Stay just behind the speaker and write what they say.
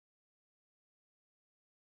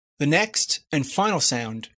The next and final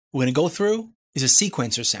sound we're going to go through is a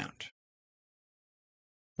sequencer sound.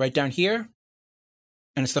 Right down here,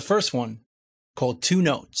 and it's the first one, called 2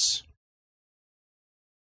 notes.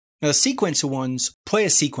 Now the sequencer ones play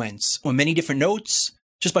a sequence on many different notes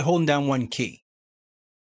just by holding down one key.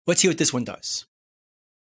 Let's hear what this one does.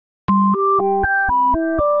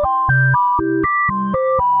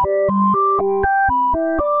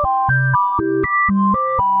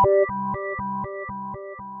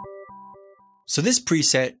 So this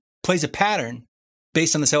preset plays a pattern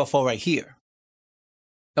based on this LFO right here.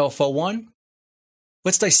 LFO 1,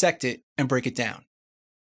 let's dissect it and break it down.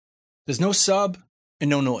 There's no sub and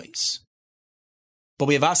no noise. But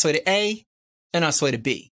we have oscillator A and oscillator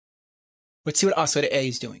B. Let's see what oscillator A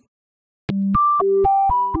is doing.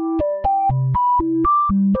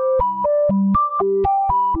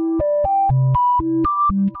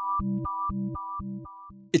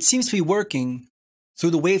 It seems to be working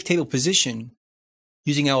through the wavetable position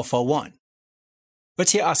using LFO 1.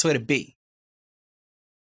 Let's hear oscillator B.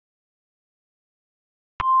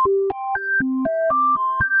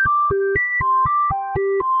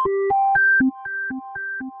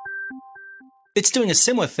 It's doing a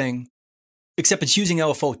similar thing, except it's using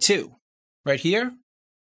LFO 2. Right here,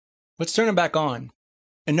 let's turn them back on,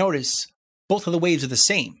 and notice both of the waves are the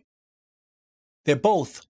same. They're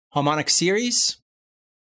both harmonic series,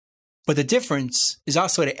 but the difference is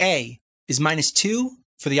oscillator A is -2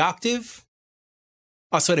 for the octave,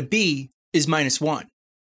 oscillator B is -1.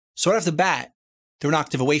 So right off the bat, they're an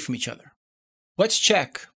octave away from each other. Let's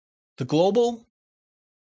check the global,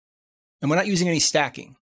 and we're not using any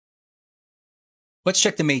stacking. Let's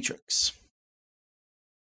check the matrix.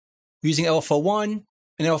 We're using LFO 1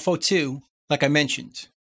 and LFO 2, like I mentioned,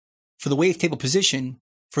 for the wavetable position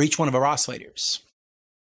for each one of our oscillators.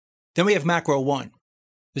 Then we have macro 1,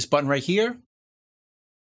 this button right here,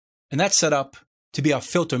 and that's set up to be our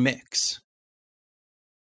filter mix,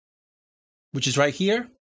 which is right here.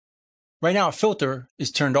 Right now our filter is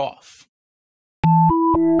turned off.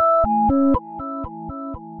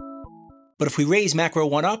 But if we raise macro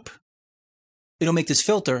 1 up, it'll make this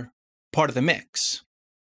filter part of the mix.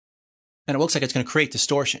 And it looks like it's going to create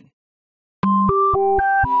distortion.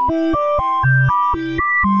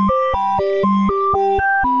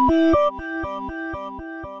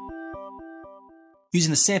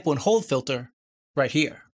 Using the sample and hold filter right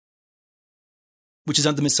here, which is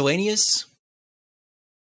under miscellaneous,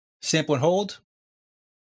 sample and hold,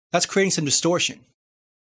 that's creating some distortion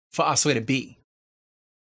for oscillator B.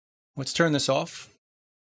 Let's turn this off.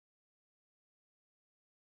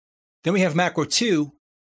 Then we have macro 2,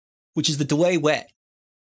 which is the delay wet.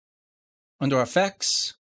 Under our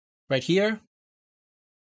effects, right here,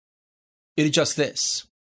 it adjusts this.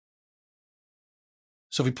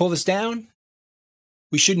 So if we pull this down,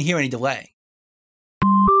 we shouldn't hear any delay.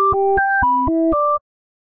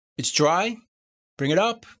 It's dry, bring it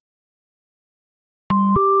up.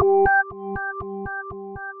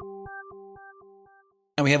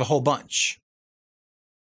 And we have a whole bunch.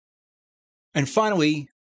 And finally,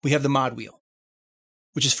 we have the mod wheel,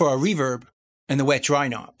 which is for our reverb and the wet dry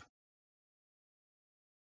knob.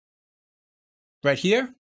 Right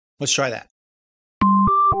here, let's try that.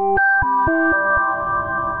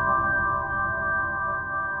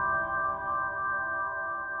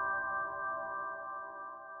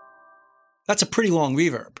 That's a pretty long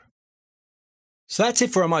reverb. So that's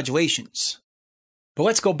it for our modulations. But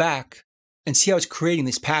let's go back and see how it's creating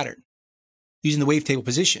this pattern using the wavetable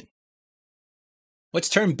position. Let's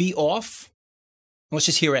turn B off, and let's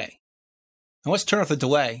just hear A. Now let's turn off the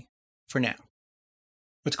delay for now.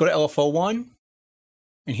 Let's go to LFO 1,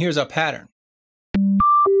 and here's our pattern.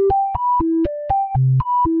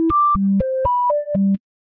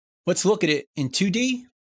 Let's look at it in 2D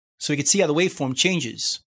so we can see how the waveform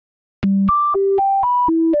changes.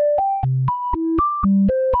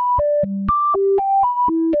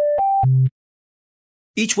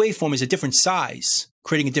 Each waveform is a different size,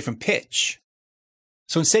 creating a different pitch.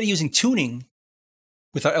 So instead of using tuning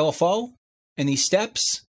with our LFO and these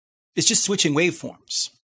steps, it's just switching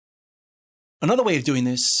waveforms. Another way of doing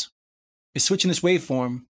this is switching this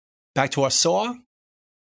waveform back to our saw,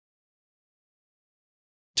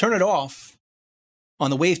 turn it off on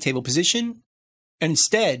the wavetable position, and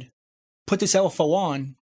instead put this LFO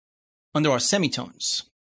on under our semitones.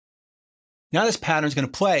 Now this pattern is going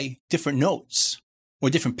to play different notes or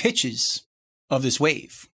different pitches of this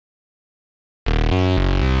wave.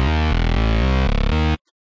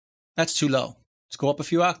 That's too low. Let's go up a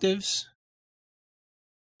few octaves.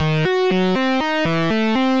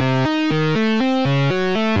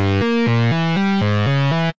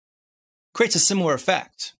 Creates a similar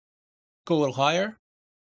effect. Go a little higher.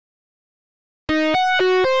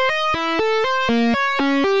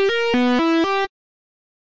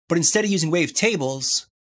 But instead of using wavetables,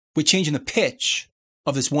 we're changing the pitch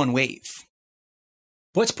of this one wave.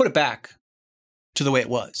 But let's put it back to the way it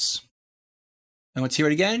was. And let's hear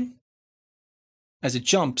it again as it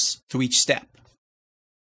jumps through each step.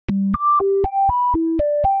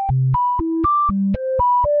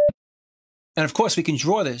 And of course, we can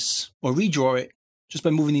draw this or redraw it just by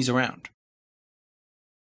moving these around.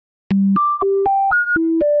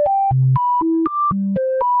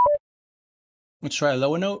 Let's try a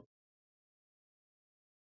lower note.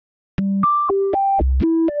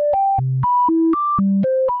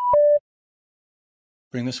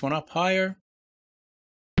 Bring this one up higher.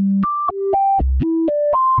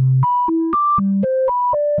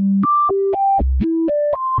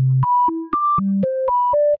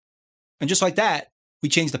 And just like that, we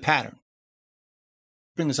change the pattern.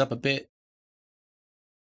 Bring this up a bit.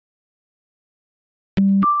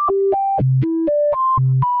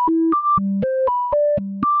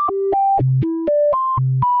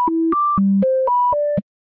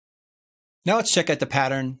 Now let's check out the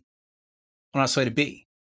pattern on our slated B,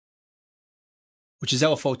 which is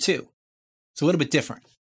LFO2. It's a little bit different.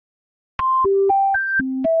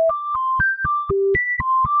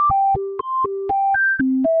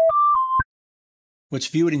 Let's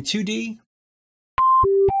view it in 2D.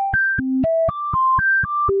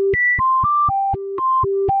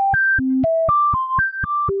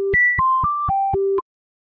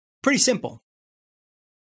 Pretty simple.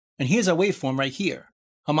 And here's our waveform right here.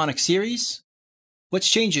 Harmonic series. Let's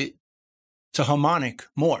change it to harmonic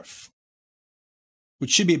morph,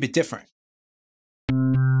 which should be a bit different.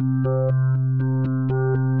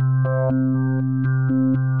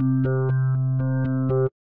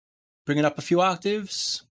 Bring it up a few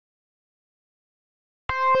octaves.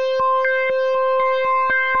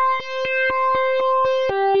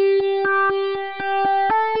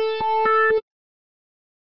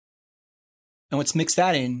 And let's mix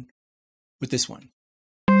that in with this one.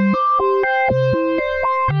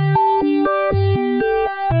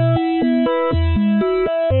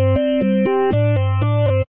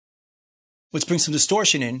 Let's bring some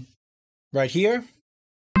distortion in right here.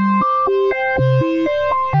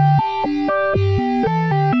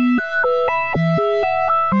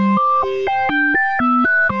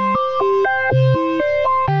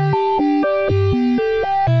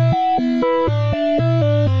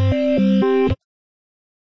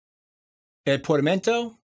 Add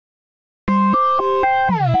portamento.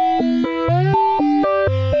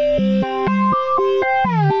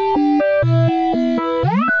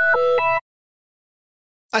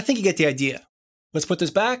 I think you get the idea. Let's put this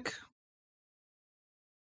back.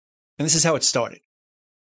 And this is how it started.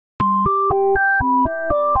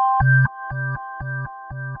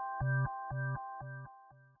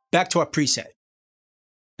 Back to our preset.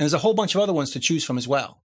 And there's a whole bunch of other ones to choose from as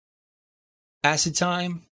well. Acid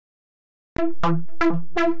time.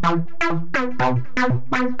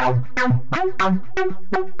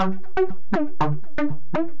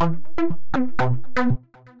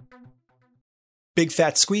 Big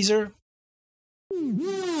fat squeezer.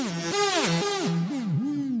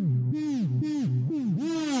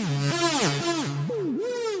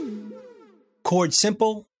 Chord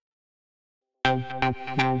simple.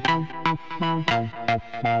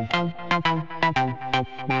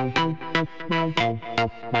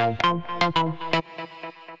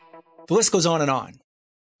 The list goes on and on,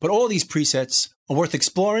 but all these presets are worth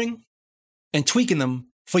exploring and tweaking them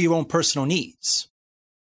for your own personal needs.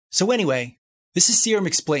 So anyway, this is Serum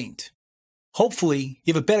Explained. Hopefully,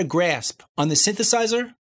 you have a better grasp on the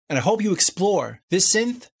synthesizer, and I hope you explore this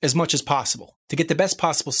synth as much as possible to get the best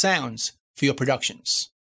possible sounds for your productions.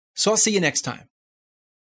 So I'll see you next time.